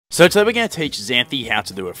So today we're going to teach Xanthe how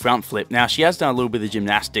to do a front flip. Now she has done a little bit of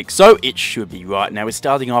gymnastics, so it should be right. Now we're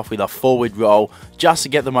starting off with a forward roll just to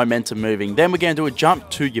get the momentum moving. Then we're going to do a jump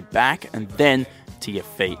to your back and then to your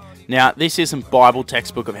feet. Now this isn't Bible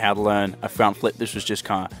textbook of how to learn a front flip. This was just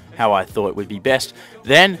kind of how I thought it would be best.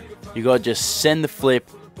 Then you got to just send the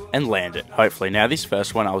flip and land it, hopefully. Now this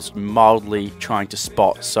first one I was mildly trying to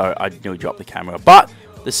spot, so I nearly dropped the camera. But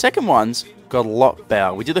the second one's got a lot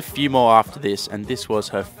better. We did a few more after this, and this was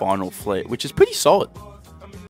her final flip, which is pretty solid.